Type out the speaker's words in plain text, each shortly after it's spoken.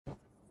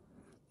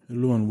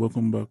Hello and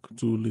welcome back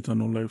to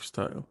Litano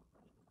Lifestyle.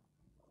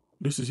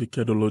 This is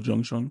Ekiadolor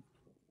Junction.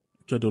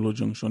 Ekiadolor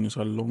Junction is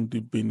along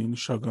the Benin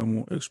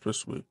Shagamu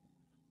Expressway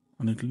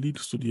and it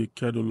leads to the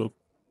Ekiadolor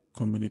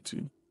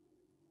Community,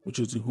 which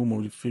is the home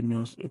of the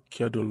famous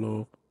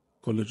Ekiadolor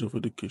College of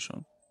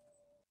Education.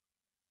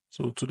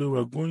 So today we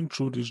are going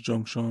through this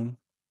junction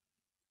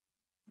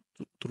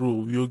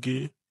through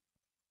Ovbiogie,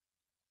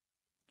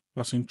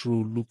 passing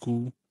through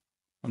Oluku,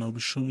 and I'll be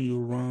showing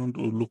you around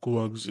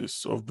Oluku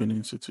axis of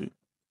Benin City.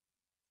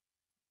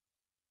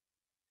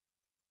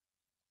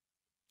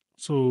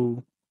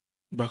 So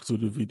back to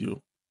the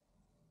video.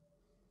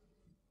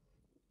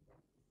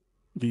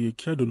 The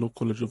Ekiadolor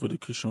College of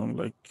Education,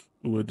 like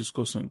we were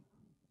discussing,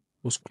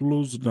 was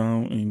closed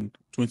down in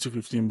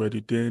 2015 by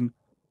the then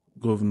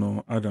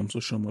Governor Adams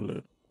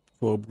Oshiomhole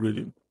for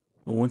upgrading.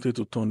 They wanted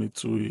to turn it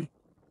to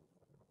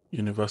a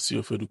University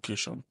of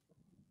Education,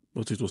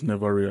 but it was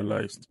never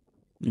realized.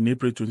 In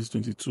April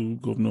 2022,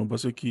 Governor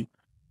Obaseki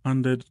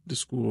handed the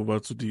school over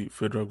to the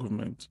federal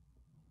government.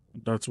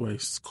 That's why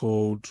it's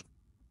called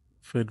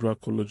Federal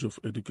College of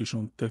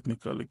Education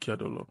Technical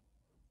Ekiadolor.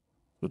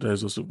 So there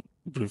is also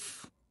a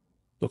brief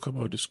talk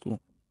about the school.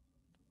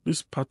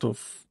 This part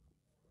of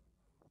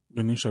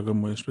Benin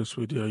Shagamu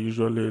Expressway, there are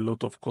usually a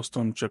lot of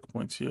custom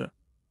checkpoints here.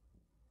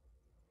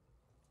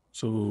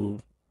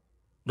 So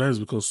that is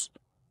because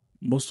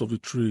most of the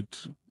trade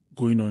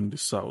going on in the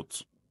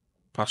south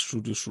pass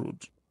through this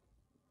road.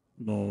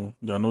 No,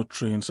 there are no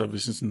train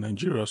services in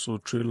Nigeria, so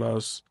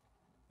trailers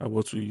are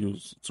what we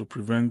use to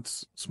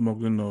prevent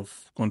smuggling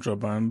of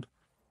contraband.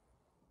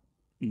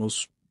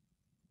 Most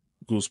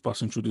goods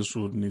passing through this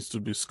road needs to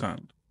be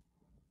scanned.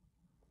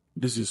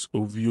 This is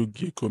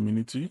Ovbiogie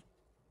Community,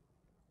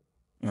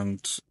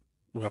 and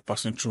we are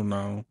passing through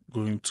now,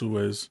 going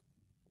towards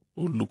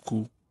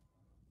Oluku.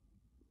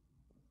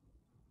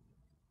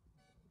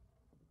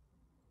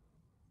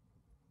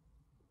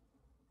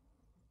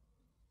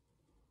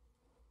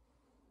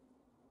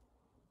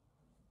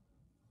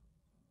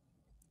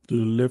 To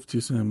the left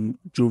is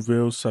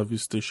Jovel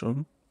service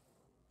station,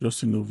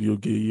 just in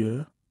Ovbiogie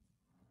here.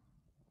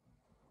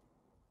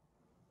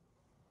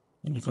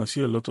 And you can see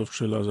a lot of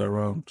trailers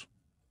around.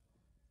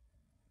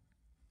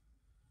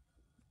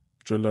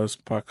 Trailers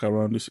park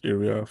around this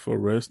area for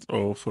rest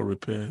or for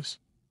repairs.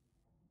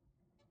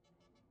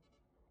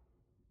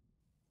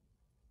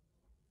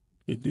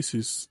 Okay, this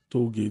is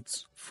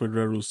Tollgate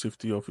Federal Road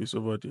Safety Office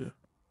over there.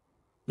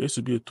 There used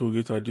to be a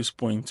tollgate at this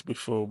point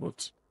before,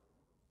 but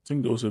I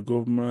think there was a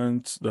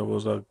government that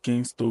was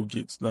against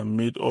tollgates that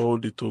made all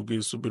the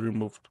tollgates to be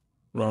removed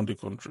around the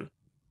country.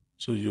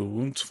 So you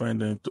won't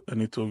find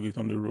any tollgate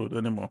on the road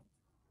anymore.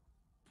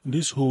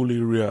 This whole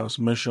area, as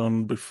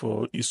mentioned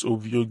before, is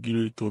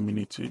Ovbiogie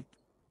Community,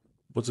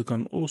 but it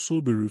can also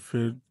be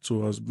referred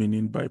to as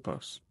Benin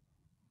Bypass,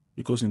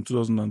 because in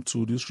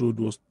 2002 this road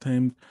was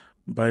termed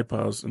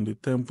bypass in the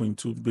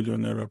 10.2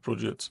 billion naira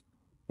project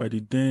by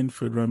the then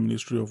Federal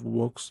Ministry of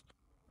Works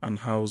and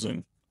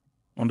Housing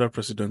under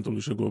President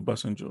Olusegun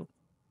Obasanjo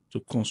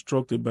to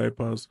construct a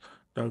bypass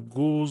that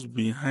goes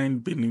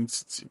behind Benin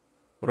City,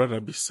 or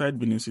rather beside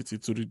Benin City,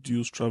 to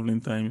reduce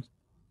traveling times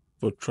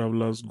for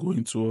travelers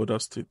going to other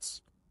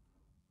states,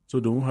 so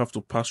they won't have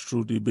to pass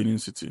through the Benin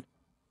City.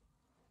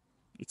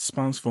 It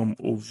spans from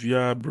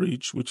Ovia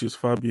Bridge, which is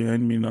far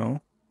behind me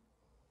now,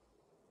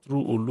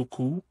 through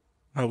Oluku,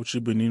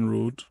 Auchi Benin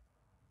Road,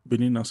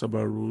 Benin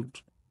Asaba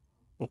Road,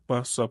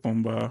 Okpa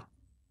Sapomba,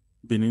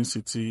 Benin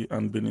City,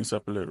 and Benin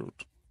Sapele Road.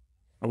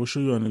 I will show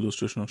you an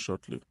illustration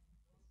shortly.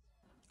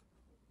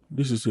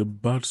 This is a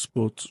bad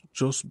spot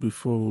just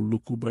before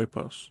Oluku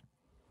bypass.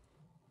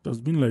 It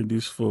has been like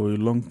this for a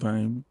long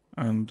time,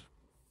 and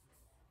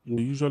you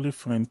usually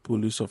find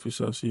police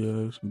officers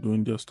here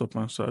doing their stop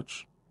and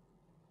search,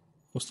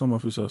 custom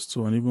officers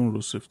too, and even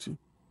road safety.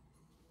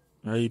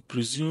 I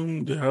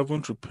presume they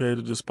haven't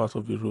repaired this part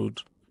of the road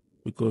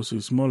because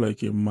it's more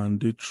like a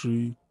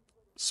mandatory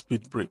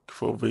speed break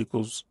for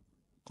vehicles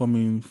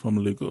coming from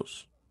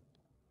Lagos.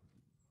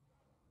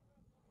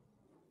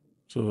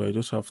 So I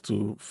just have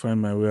to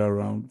find my way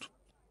around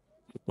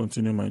to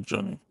continue my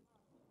journey.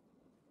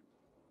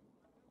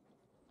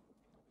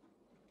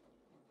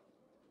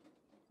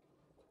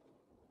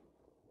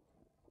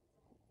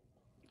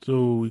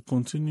 So we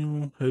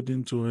continue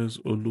heading towards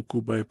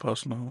Oluku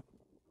bypass now.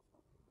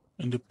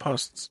 In the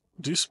past,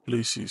 these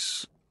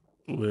places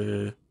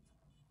were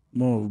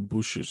more of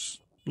bushes.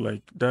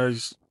 Like that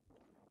is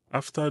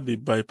after the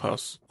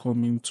bypass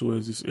coming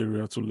towards this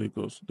area to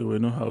Lagos, there were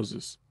no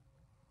houses.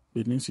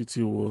 Benin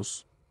City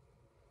was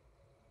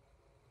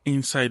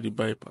inside the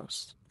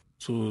bypass.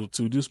 So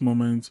to this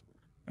moment,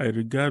 I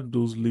regard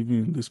those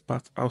living in this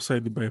part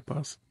outside the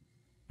bypass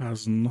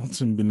as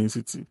not in Benin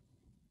City,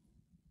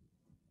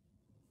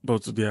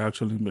 but they are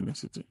actually in Benin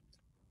City.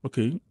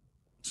 Okay,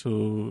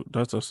 so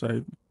that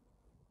aside,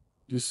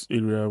 this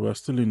area we're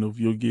still in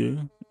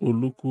Ovbiogie.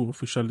 Oluku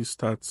officially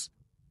starts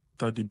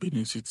at the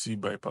Benin City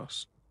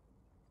bypass.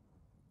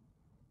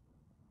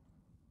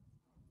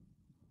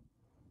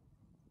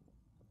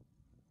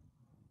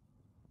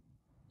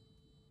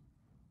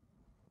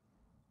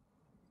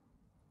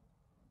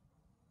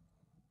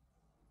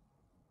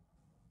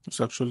 It's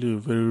actually a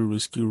very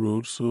risky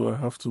road, so I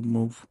have to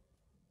move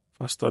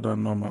faster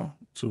than normal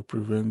to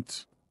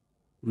prevent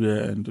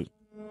rear ending.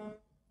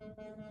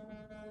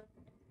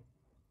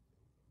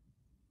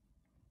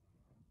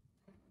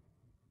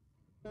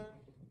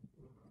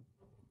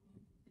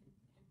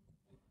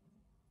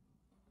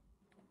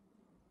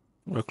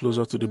 We're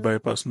closer to the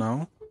bypass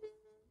now.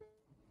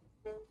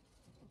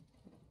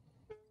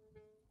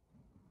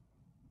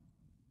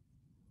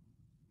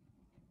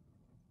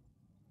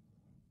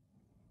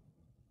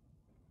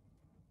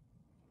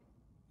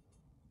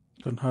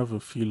 You can have a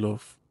feel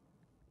of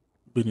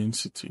Benin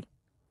City,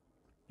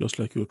 just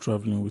like you're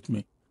traveling with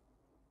me.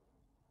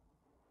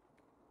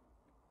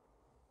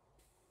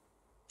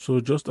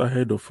 So just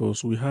ahead of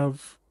us, we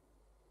have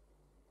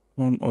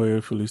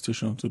Conoil filling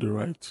station to the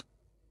right,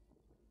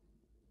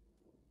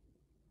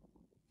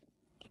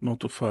 not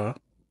too far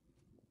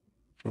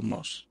from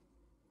us.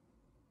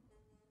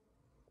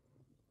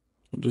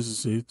 So this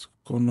is it,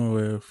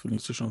 Conoil filling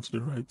station to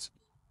the right.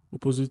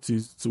 Opposite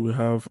it, we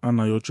have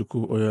Anayo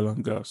Chukwu Oil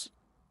and Gas.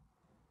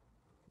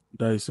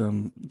 That is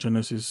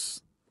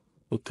Gensis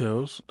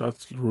Hotels, that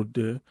road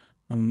there.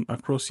 And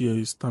across here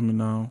is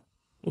Terminal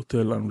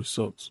Hotel and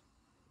Resorts.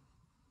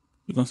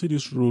 You can see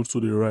this road to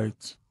the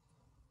right.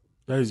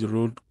 That is the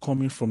road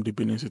coming from the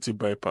Benin City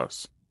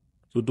bypass.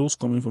 So those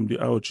coming from the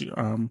Aochi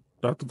arm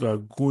that are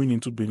going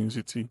into Benin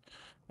City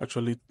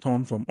actually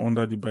turn from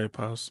under the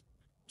bypass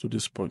to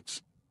this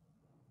point.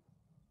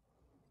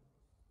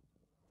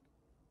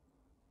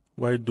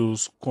 While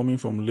those coming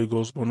from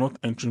Lagos but not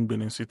entering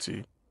Benin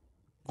City,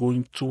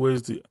 going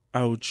towards the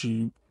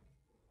Aochi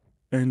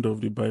end of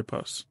the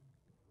bypass,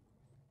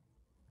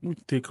 we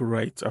take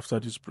right after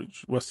this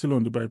bridge. We're still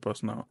on the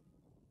bypass now.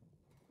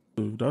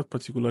 So that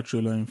particular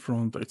trailer in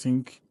front, I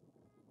think,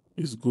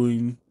 is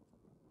going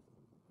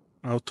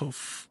out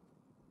of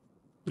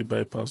the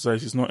bypass. That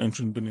is, it's not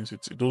entering Benin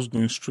City. Those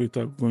going straight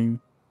are going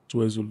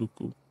towards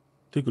Oluku.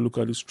 Take a look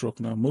at this truck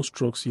now. Most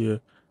trucks here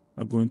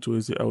are going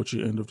towards the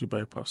Auchi end of the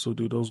bypass. So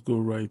they just go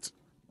right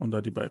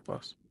under the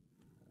bypass.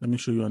 Let me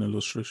show you an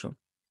illustration.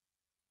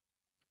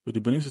 So the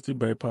Benin City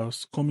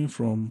bypass coming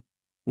from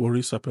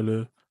Wari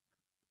Sapele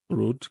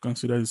Road,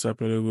 consider the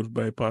Sapele Road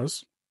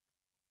bypass.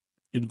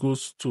 It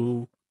goes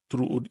through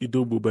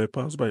Idobo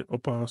bypass by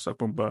Upper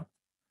Sakamba,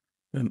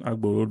 then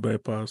Agbo Road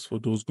bypass for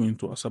those going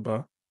to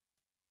Asaba.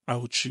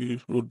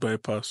 Auchi Road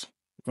bypass.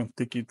 You can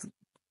take it to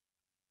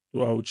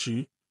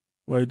Auchi.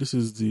 Why this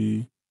is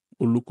the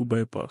Oluku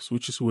bypass,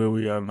 which is where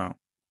we are now.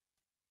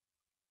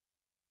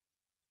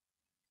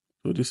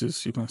 So this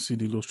is, you can see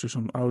the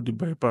illustration how the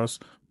bypass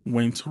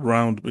went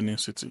round Benin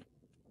City.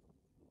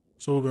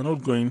 So we're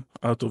not going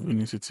out of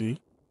Benin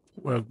City,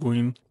 we're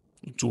going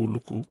into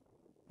Oluku,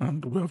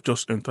 and we have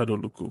just entered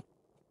Oluku.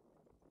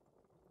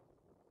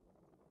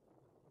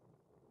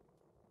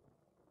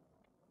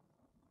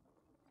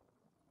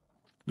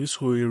 This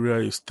whole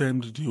area is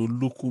termed the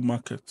Oluku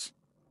Market.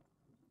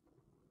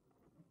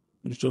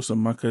 It's just a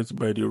market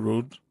by the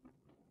road,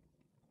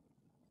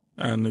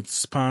 and it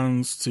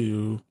spans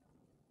to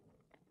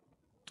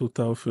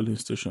Total filling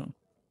station.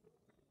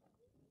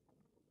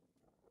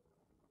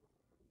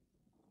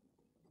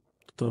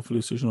 Total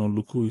filling station on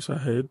Oluku is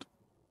ahead.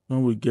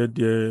 When we get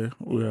there,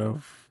 we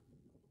have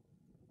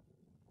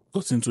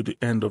gotten to the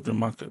end of the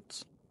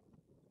market.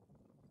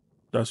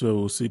 That's where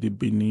we'll see the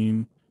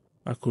Benin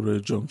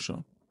Akure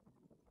Junction.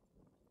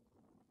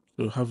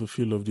 So have a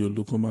feel of the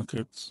Oluku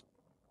Market.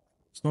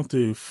 It's not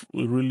a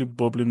really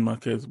bubbling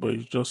market, but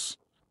it's just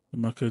a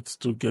market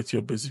to get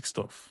your basic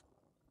stuff.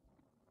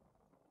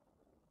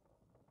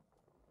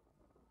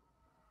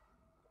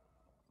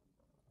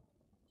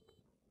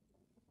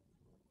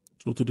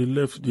 So to the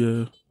left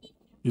there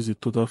is the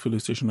Total filling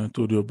station I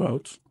told you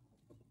about.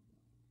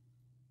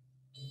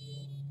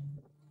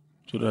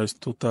 So that's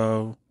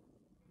Total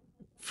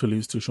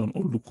filling station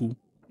Oluku,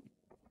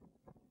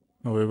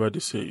 however they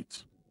say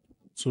it.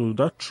 So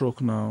that truck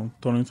now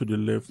turning to the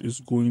left is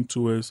going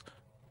towards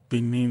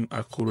Benin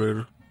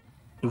Akure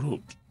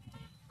Road.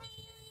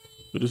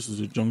 So this is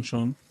the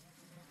junction.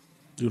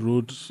 The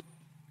road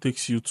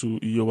takes you to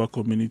Iowa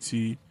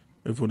Community,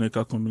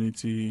 Evoneka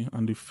Community,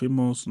 and the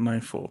famous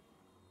 94.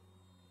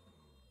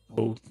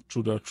 Go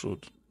through that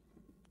road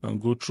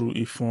and go through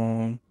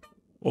Ifon,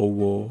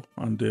 Owo,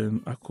 and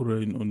then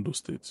Akure in Ondo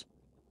State.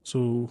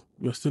 So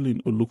we're still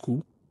in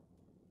Oluku.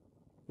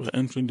 We're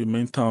entering the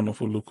main town of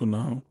Oluku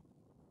now,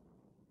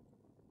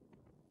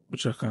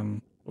 which I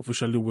can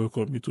officially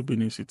welcome you to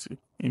Benin City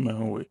in my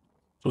own way.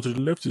 So to the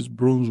left is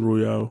Bronze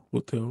Royal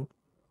Hotel.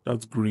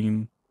 That's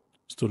green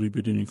story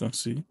building you can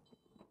see.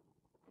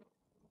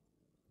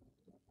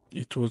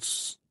 It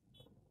was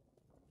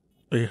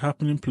a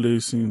happening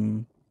place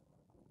in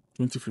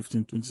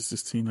 2015,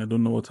 2016. I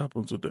don't know what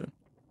happened to them,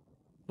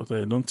 but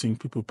I don't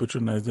think people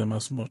patronize them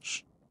as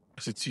much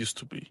as it used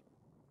to be.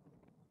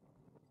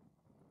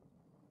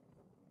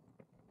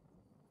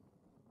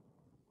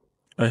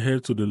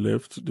 Ahead to the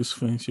left, this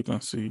fence you can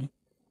see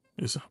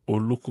is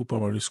Oluku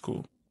Primary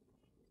School.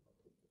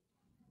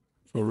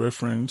 For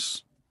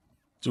reference,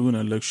 during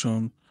an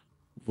election,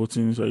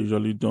 Votings are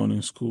usually done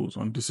in schools,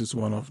 and this is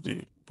one of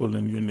the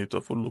polling units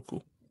of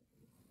Oluku.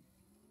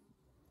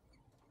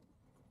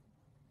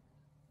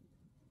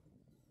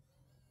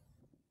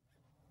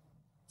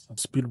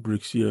 Speed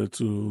breaks here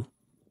to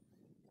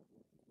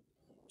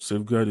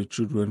safeguard the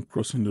children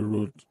crossing the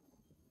road,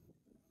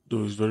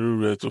 though it's very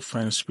rare to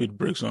find speed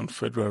breaks on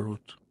federal road.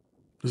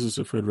 This is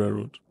a federal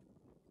road,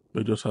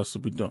 but it just has to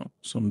be done.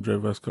 Some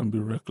drivers can be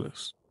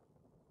reckless.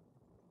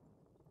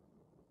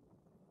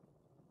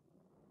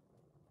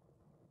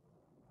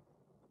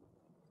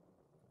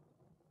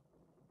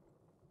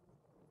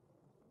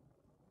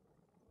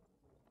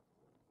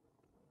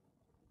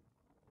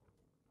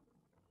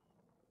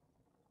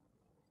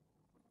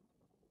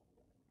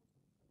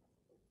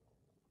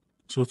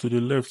 So to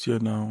the left here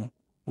now,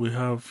 we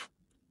have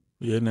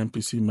the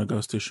NNPC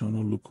mega station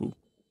Oluku.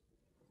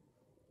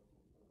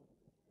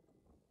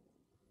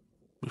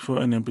 Before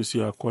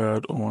NNPC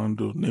acquired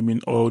Owando, naming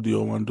all the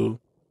Owando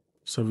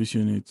service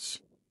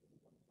units,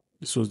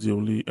 this was the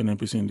only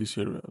NNPC in this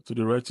area. To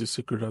the right is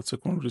Sacred Heart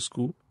Secondary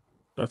School.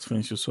 That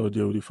fence you saw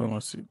there with the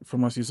pharmacy. The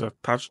pharmacy is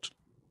attached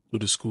to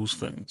the school's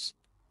fence.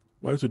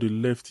 While to the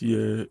left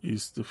here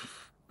is the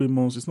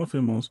famous, it's not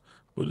famous,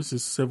 but this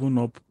is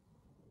 7-Up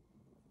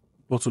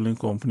bottling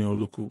company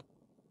Oluku.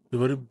 A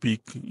very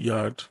big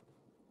yard.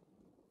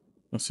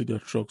 You can see their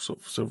trucks of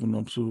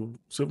 7-Up. So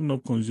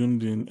 7-Up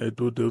consumed in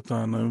Edo, Delta,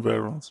 and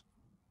environs.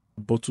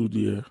 Bottled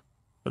here.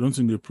 I don't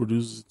think they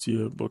produce it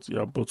here, but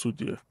yeah, bottled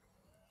here.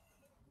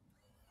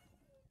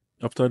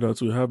 After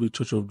that, we have the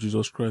Church of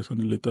Jesus Christ on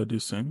the Latter-day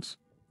Saints.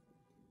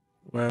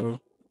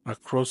 While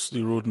across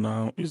the road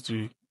now is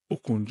the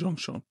Okun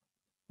Junction.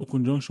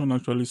 Okun Junction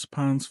actually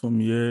spans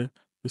from here,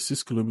 a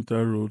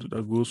 6-kilometer road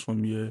that goes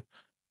from here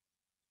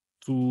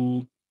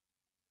to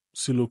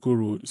Siloko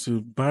Road. It's a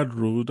bad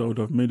road. I would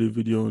have made a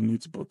video on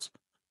it, but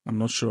I'm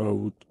not sure I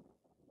would.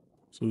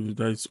 So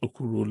that is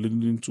Okun Road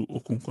leading to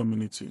Okun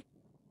Community.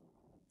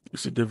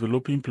 It's a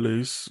developing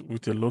place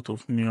with a lot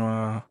of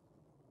newer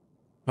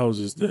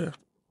houses there.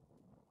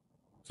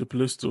 It's a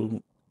place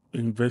to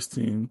invest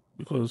in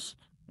because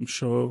I'm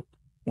sure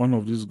one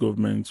of these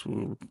governments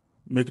will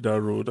make that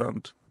road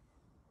and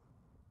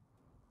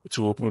it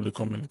will open the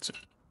community.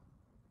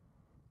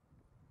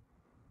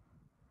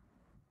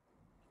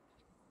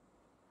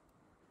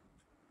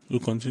 We'll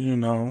continue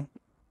now,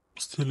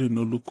 still in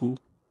Oluku.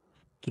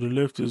 To the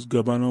left is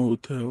Gabano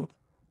Hotel.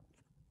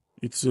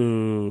 It's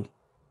a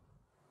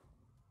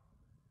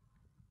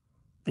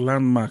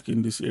landmark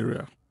in this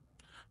area.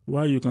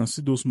 While you can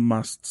see those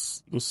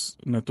masts, those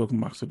network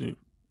masts at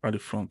the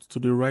front. To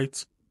the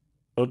right,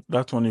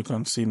 that one you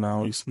can see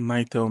now is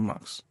Nitel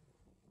Max.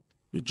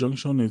 The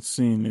junction it's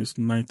seen is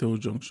Nitel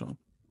Junction.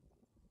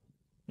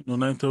 You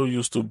know, Nitel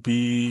used to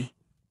be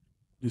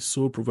the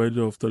sole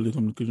provider of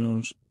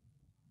telecommunications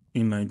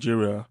in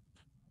Nigeria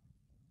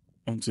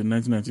until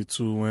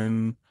 1992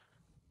 when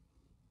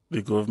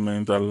the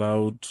government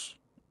allowed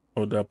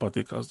other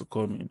partakers to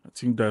come in. I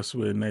think that's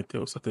where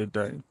Nitel started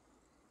dying.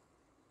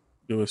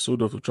 They were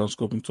sold off to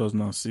Transcorp in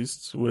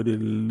 2006, where they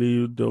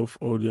laid off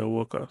all their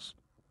workers.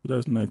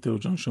 That's Nitel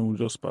Junction we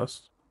just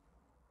passed.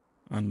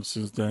 And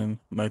since then,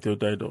 Nitel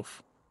died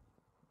off.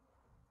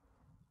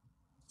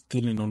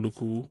 Still in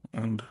Oluku,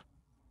 and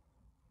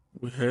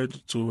we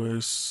head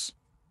towards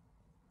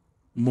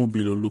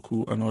Mobile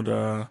Oluku,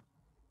 another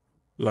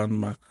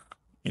landmark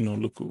in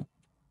Oluku.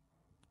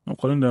 I'm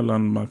calling that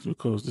landmarks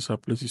because these are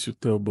places you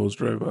tell bus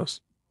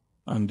drivers,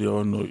 and they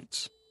all know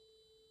it.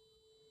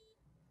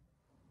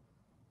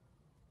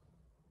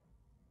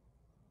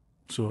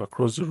 So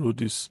across the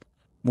road is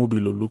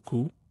Mobile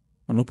Oluku,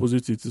 and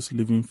opposite it is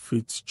Living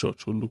Faith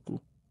Church Oluku.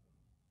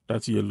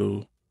 That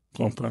yellow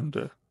compound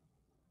there.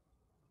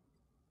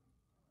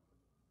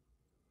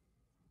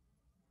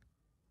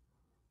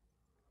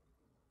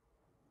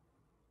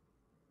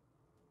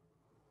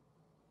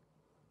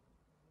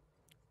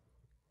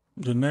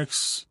 The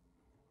next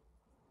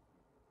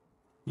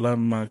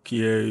landmark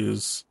here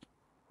is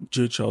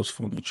J. Charles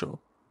Furniture.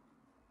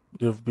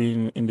 They've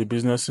been in the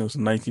business since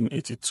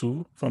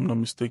 1982, if I'm not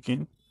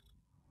mistaken.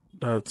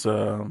 That's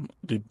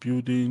the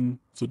building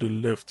to the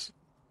left.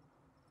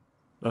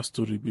 That's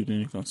the building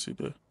you can see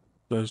there.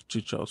 That's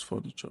J. Charles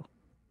Furniture.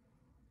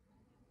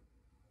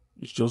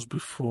 It's just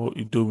before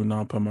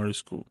Idowina Primary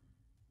School.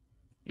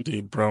 The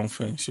brown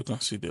fence you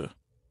can see there.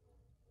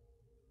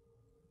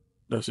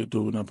 That's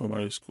Idowina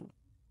Primary School.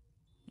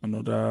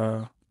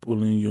 Another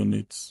polling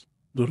unit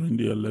during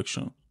the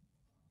election.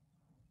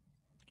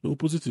 The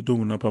opposite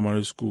Idowina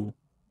Primary School,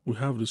 we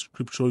have the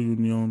Scripture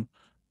Union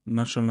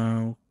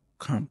National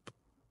Camp.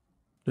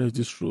 There's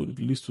this road. It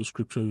leads to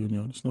Scripture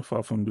Union. It's not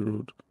far from the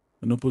road.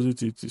 And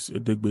opposite it is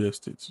Edegbe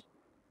Estate.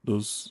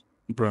 Those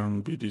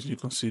brown buildings you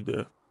can see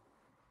there.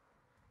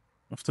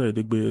 After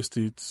Edegbe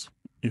Estate,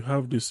 you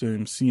have this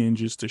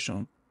CNG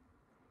station.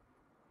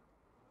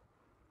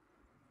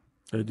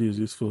 The idea is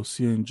it's for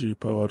CNG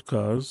powered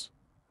cars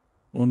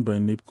owned by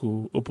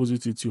NIPCO.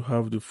 Opposite it, you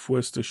have the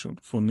fuel station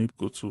for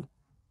NIPCO too.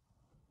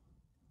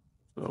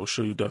 So I'll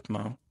show you that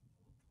now.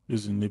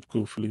 This is the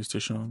NIPCO filling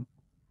station.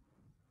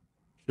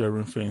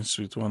 sharing fence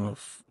with one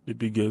of the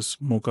biggest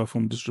mocha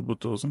foam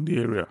distributors in the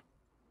area.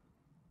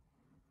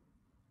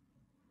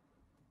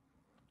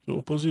 So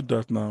opposite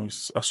that now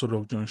is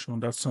Ekiadolor Junction.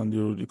 That's Sandy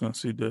Road you can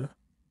see there.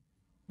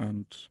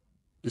 And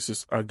this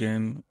is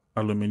again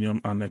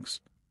aluminium annex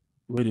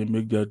where they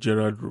make their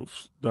Gerard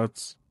roofs.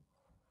 That's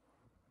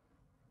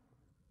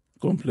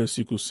complex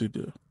you could see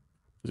there.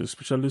 There's a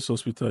specialist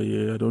hospital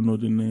here, I don't know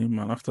the name,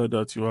 and after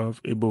that you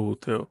have Abo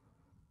Hotel.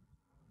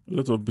 A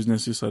lot of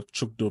businesses are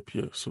choked up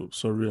here, so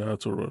sorry I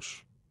had to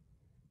rush.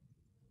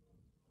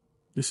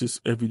 This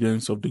is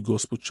evidence of the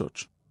gospel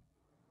church.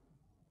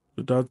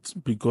 So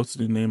that begot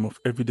the name of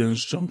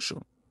Evidence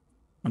Junction,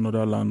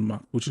 another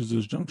landmark, which is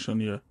this junction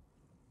here.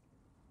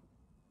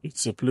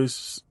 It's a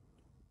place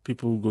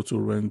people go to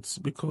rent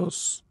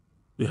because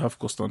they have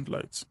constant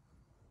lights.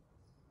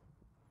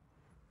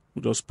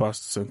 We just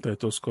passed St.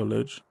 Titus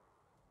College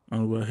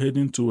and we're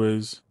heading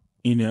towards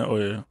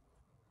Anayo.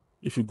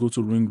 If you go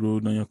to Ring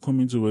Road and you're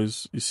coming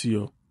towards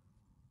Isiyo,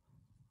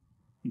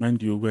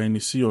 mind you, we're in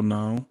Isiyo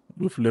now.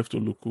 We've left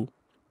Oluku.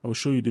 I'll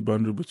show you the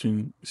boundary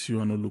between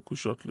Isiyo and Oluku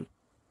shortly.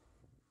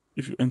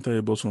 If you enter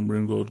a bus from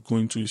Ring Road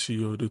going to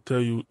Isiyo, they'll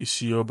tell you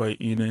Isiyo by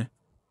Ine,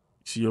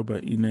 Isiyo by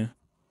Ine.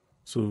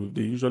 So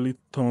they usually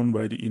turn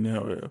by the inner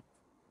oil.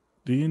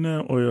 The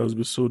inner oil has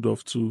been sold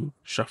off to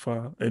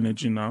Shafa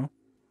Energy now,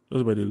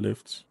 just by the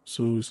left.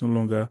 So it's no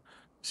longer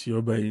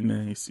Isiyo by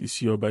Ine, it's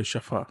Isiyo by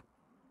Shafa.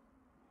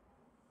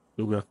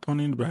 So we are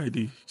turning by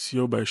the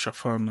Isiyo by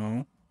Shafa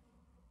now.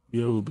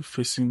 Here we'll be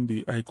facing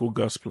the Aiko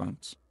gas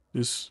plant.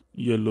 This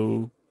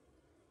yellow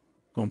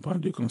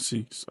compound you can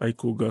see is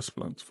Aiko gas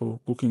plant for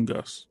cooking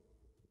gas.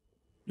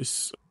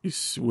 This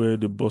is where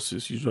the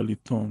buses usually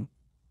turn,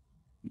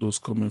 those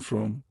coming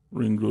from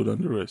Ring Road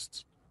and the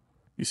rest.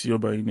 Isiyo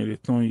by Ine, they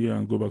turn here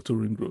and go back to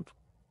Ring Road.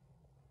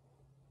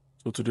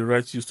 So to the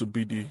right used to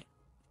be the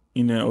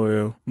inner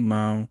oil,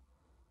 now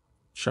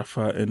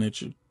Shafa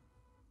Energy.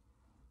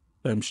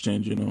 Times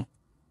change, you know.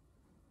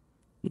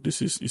 But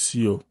this is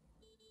Isiyo.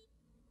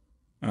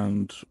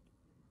 And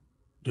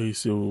there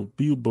is a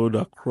billboard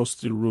across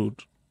the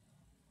road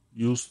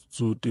used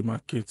to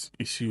demarcate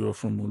Isiyo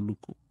from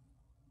Oluku.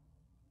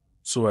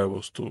 So I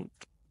was told.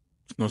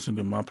 It's not in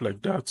the map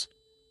like that,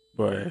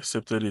 but I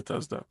accepted it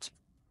as that.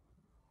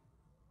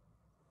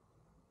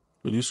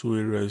 So this whole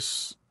area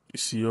is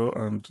Isiyo,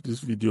 and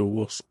this video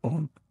was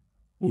on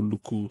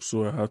Oluku,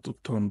 so I had to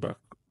turn back.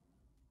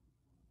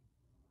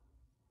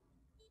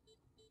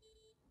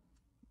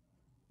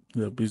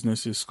 There are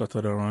businesses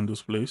scattered around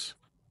this place.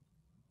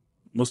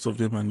 Most of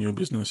them are new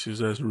businesses.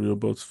 There's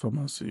Robot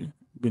Pharmacy,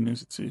 Benin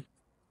City.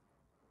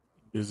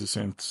 There's the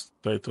St.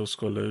 Titus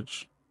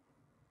College.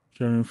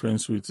 Sharing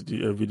friends with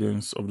the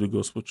evidence of the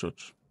gospel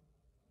church.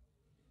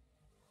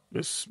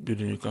 This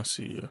building you can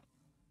see here.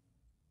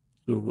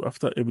 So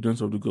after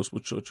evidence of the gospel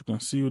church, you can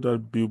see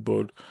that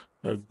billboard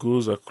that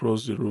goes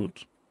across the road.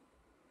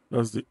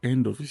 That's the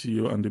end of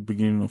Isiyo and the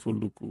beginning of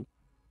Oluku.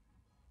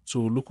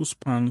 So Oluku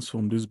spans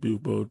from this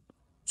billboard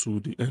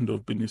to the end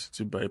of Benin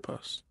City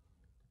bypass.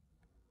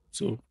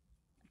 So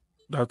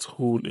that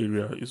whole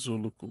area is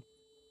Oluku.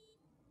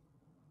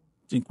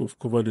 I think we've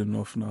covered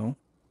enough now,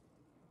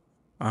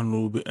 and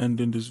we'll be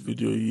ending this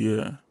video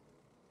here.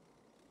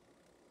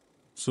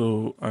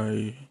 So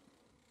I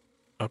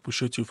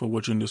appreciate you for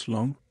watching this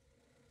long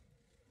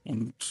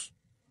and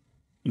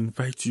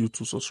invite you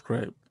to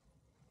subscribe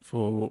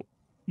for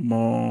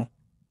more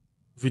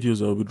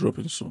videos I will be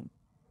dropping soon.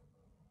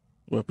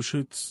 We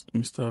appreciate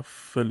Mr.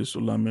 Felix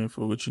Olame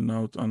for reaching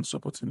out and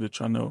supporting the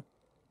channel,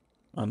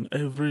 and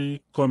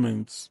every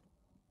comment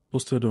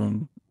posted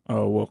on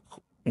our work,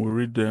 we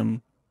read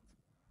them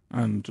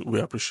and we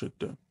appreciate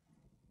them.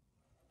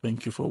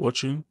 Thank you for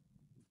watching,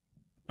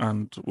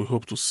 and we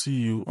hope to see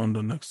you on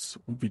the next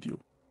video.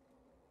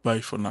 Bye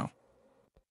for now.